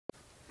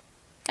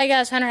Hey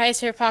guys, Hunter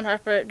Hayes here, Pond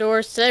Harper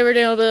Outdoors. Today we're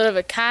doing a bit of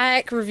a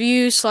kayak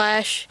review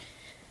slash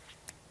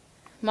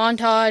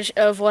montage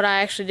of what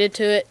I actually did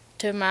to it,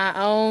 to my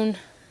own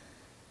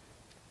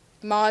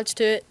mods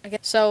to it, I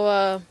guess.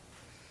 So,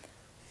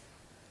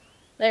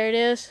 there it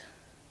is.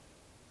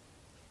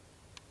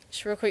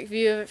 Just a real quick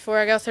view of it before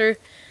I go through.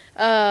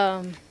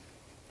 Right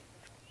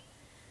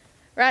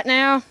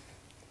now,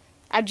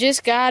 I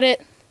just got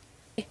it.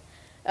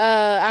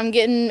 I'm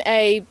getting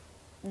a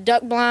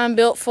duck blind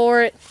built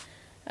for it.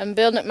 I'm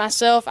building it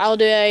myself. I'll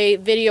do a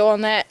video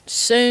on that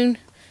soon,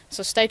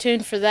 so stay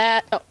tuned for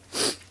that. Oh,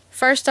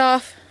 first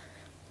off,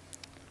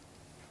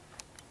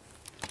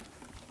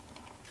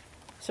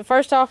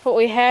 what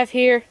we have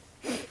here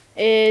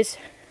is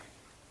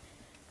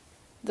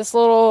this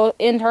little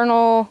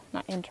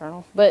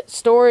but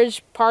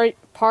storage part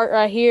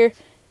right here.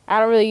 I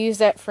don't really use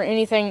that for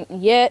anything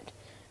yet.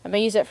 I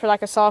may use that for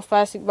like a soft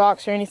plastic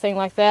box or anything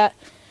like that.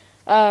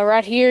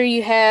 Right here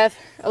you have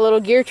a little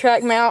gear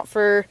track mount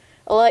for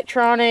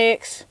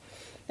electronics,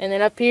 and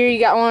then up here you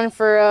got one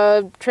for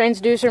a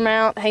transducer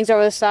mount that hangs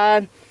over the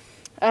side.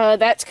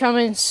 That's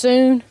coming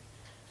soon.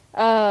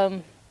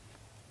 Also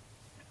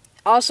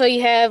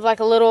you have like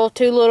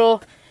two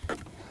little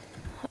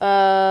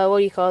what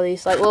do you call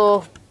these, like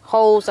little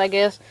holes, I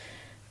guess,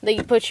 that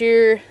you put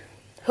your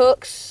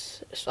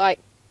hooks. It's like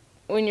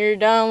when you're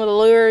done with the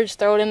lure, just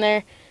throw it in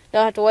there.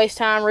 Don't have to waste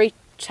time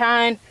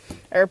retying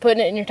or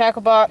putting it in your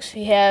tackle box.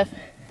 You have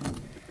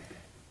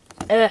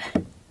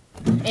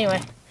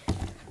anyway,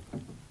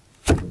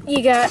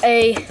 you got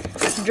a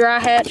dry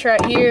hatch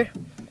right here.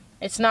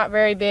 It's not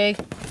very big.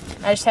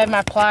 I just have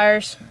my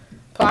pliers,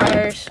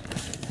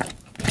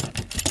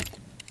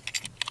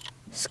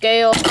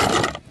 scale,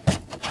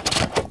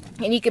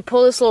 and you can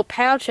pull this little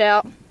pouch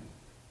out,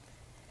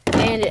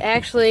 and it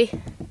actually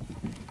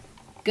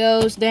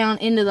goes down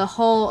into the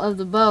hull of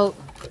the boat,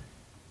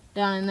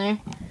 down in there.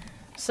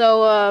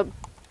 So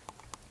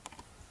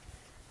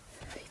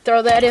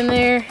throw that in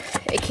there.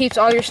 It keeps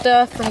all your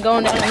stuff from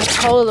going down in the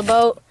hull of the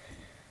boat.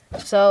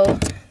 So,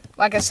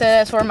 like I said,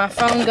 that's where my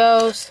phone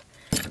goes,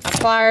 my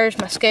pliers,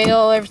 my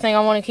scale, everything I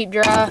want to keep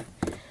dry,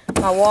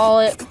 my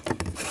wallet,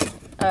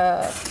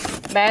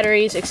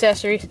 batteries,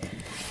 accessories.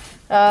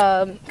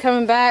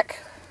 Coming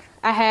back,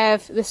 I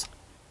have this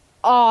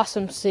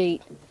awesome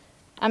seat.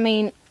 I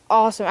mean,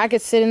 awesome. I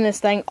could sit in this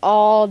thing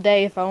all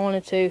day if I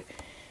wanted to.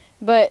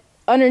 But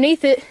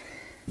underneath it,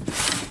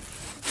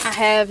 I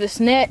have this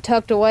net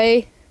tucked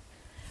away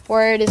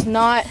where it is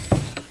not,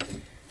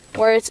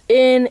 where it's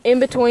in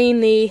between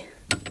the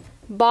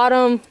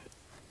bottom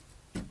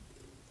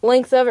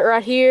length of it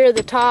right here.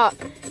 The top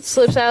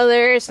slips out of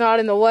there. It's not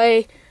in the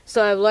way,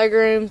 so I have leg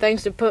room,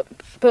 things to put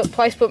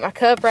my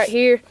cup right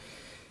here.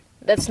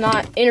 That's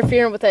not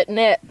interfering with that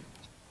net.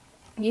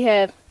 You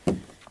have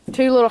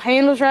two little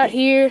handles right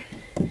here,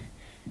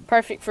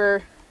 perfect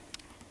for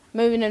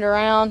moving it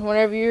around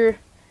whenever you're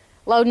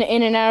loading it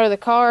in and out of the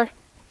car.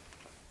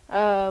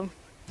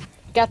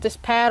 Got this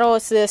paddle.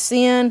 It's the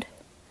Ascend.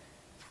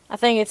 I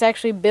think it's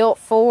actually built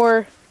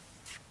for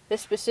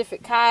this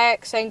specific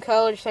kayak. Same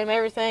color, same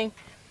everything.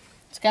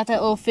 It's got that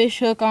little fish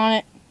hook on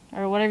it,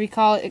 or whatever you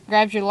call it. It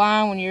grabs your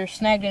line when you're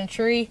snagged in a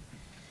tree.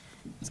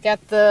 It's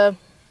got the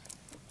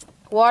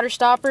water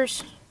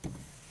stoppers,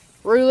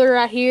 ruler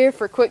right here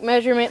for quick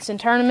measurements and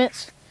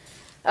tournaments.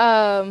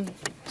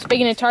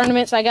 Speaking of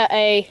tournaments, I got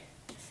a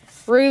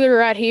ruler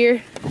right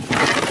here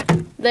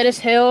that is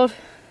held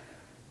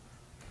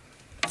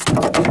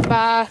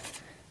by,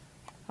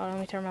 hold on, let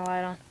me turn my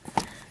light on,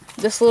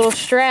 this little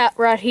strap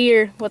right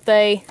here with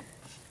a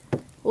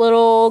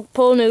little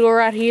pull noodle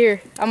right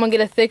here. I'm gonna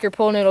get a thicker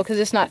pull noodle because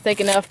it's not thick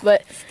enough,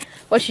 but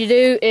what you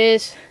do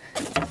is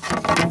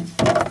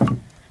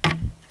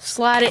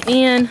slide it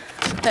in.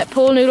 That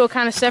pull noodle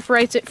kind of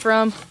separates it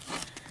from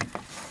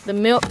the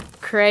milk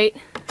crate.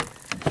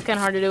 It's kind of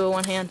hard to do with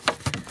one hand,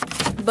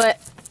 but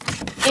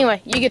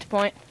anyway, you get the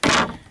point.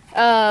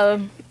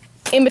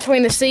 In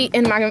between the seat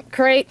and my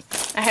crate,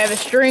 I have a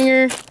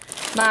stringer,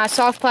 my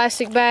soft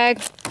plastic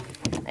bag,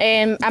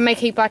 and I may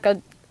keep like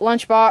a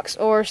lunch box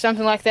or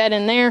something like that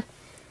in there.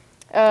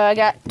 I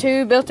got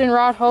two built-in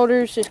rod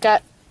holders. It's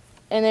got,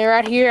 and then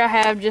right here I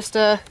have just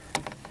about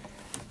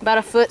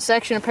a foot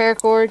section of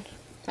paracord.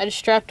 I just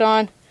strapped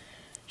on.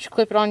 Just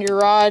clip it on your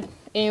rod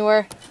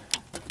anywhere.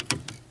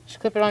 Just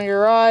clip it on your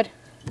rod.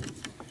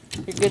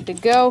 You're good to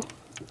go.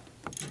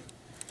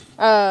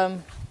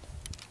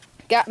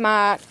 Got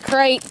my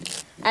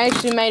crate. I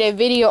actually made a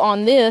video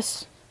on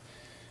this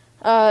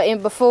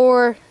and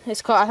before.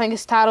 It's called, I think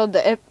it's titled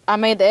I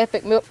made the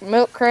epic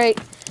milk crate.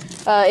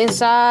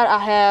 Inside I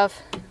have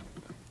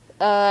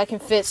I can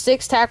fit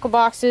 6 tackle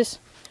boxes.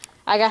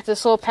 I got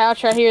this little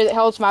pouch right here that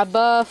holds my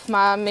buff,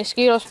 my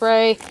mosquito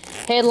spray,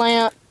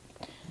 headlamp,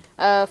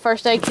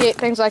 first aid kit,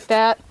 things like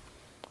that.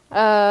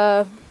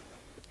 I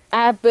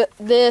put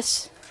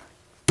this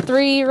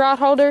 3 rod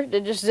holder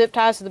that just zip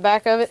ties to the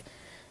back of it.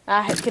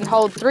 I can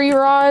hold 3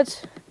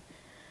 rods.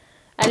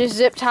 I just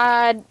zip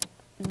tied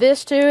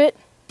this to it.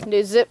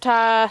 Just zip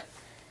tie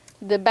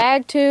the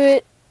bag to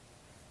it,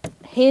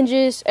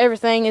 hinges,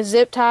 everything is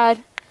zip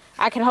tied.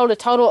 I can hold a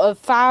total of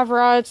 5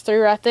 rods, 3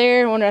 right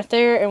there, 1 right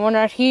there, and 1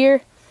 right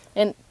here,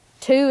 and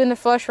 2 in the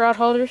flush rod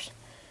holders.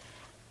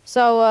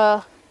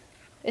 So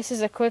this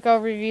is a quick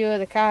overview of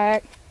the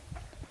kayak.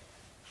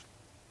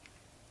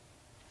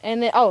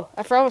 And then, oh,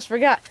 I almost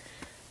forgot.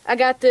 I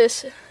got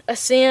this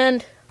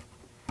Ascend,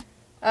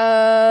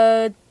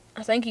 I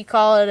think you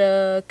call it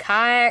a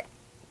kayak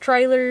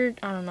trailer,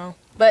 I don't know.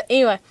 But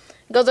anyway,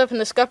 it goes up in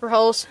the scupper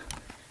holes.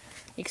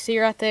 You can see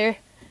right there,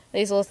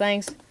 these little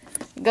things.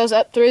 It goes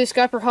up through the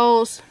scupper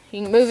holes.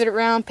 You can move it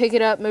around, pick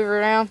it up, move it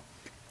around.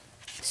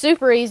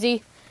 Super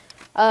easy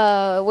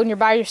when you're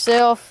by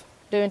yourself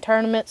doing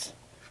tournaments.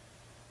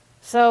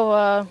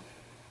 So,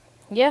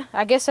 yeah,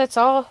 I guess that's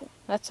all.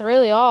 That's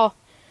really all.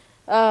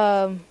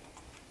 Let's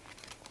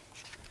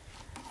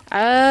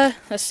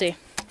see.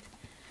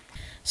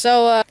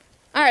 So,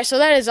 alright, so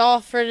that is all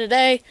for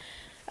today.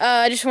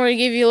 I just wanted to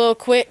give you a little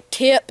quick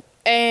tip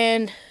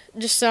and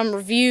just some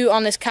review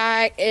on this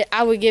kayak.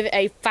 I would give it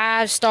a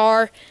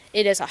 5-star.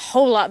 It is a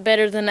whole lot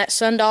better than that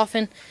Sun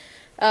Dolphin.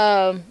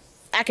 I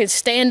can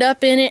stand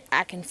up in it.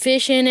 I can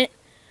fish in it.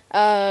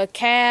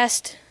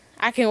 Cast.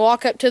 I can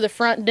walk up to the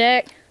front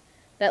deck,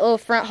 that little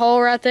front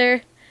hole right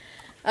there,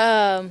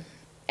 and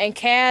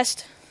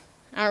cast.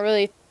 I don't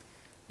really,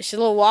 it's a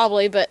little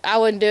wobbly, but I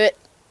wouldn't do it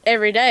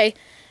every day.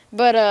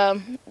 But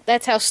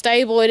that's how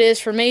stable it is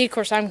for me. Of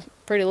course, I'm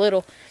pretty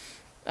little.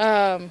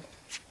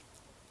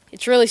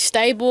 It's really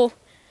stable.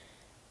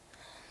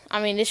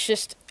 I mean, it's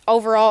just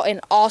overall an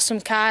awesome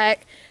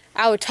kayak.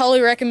 I would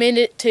totally recommend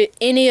it to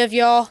any of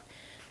y'all.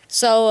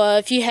 So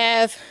if you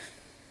have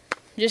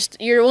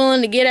you're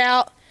willing to get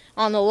out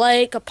on the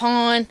lake, a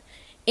pond,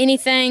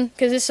 anything,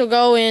 because this will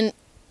go in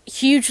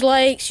huge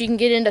lakes. You can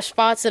get into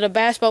spots that a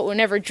bass boat would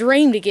never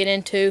dream to get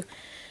into.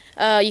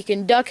 You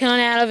can duck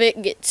hunt out of it,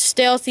 get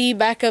stealthy,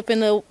 back up in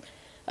the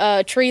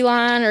tree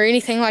line or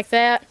anything like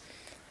that.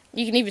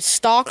 You can even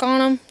stalk on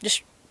them,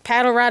 just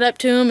paddle right up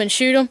to them and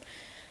shoot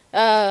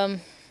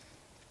them.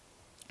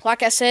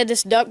 Like I said,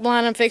 this duck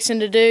blind I'm fixing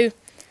to do,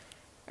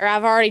 or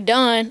I've already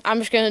done, I'm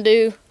just going to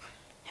do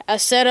a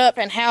setup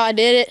and how I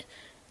did it.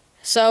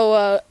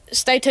 So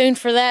stay tuned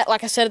for that.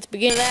 Like I said at the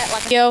beginning of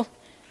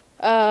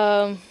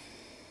that,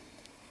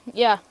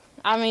 yeah,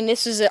 I mean,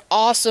 this is an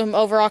awesome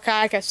overall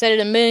kayak. I've said it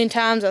a million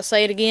times. I'll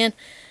say it again.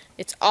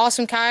 It's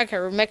awesome kayak.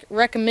 I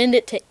recommend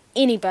it to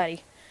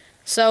anybody.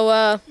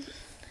 So,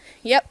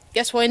 yep,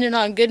 guess we'll end it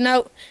on a good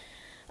note.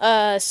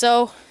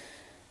 So,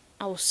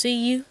 I will see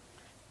you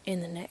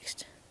in the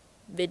next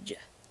video.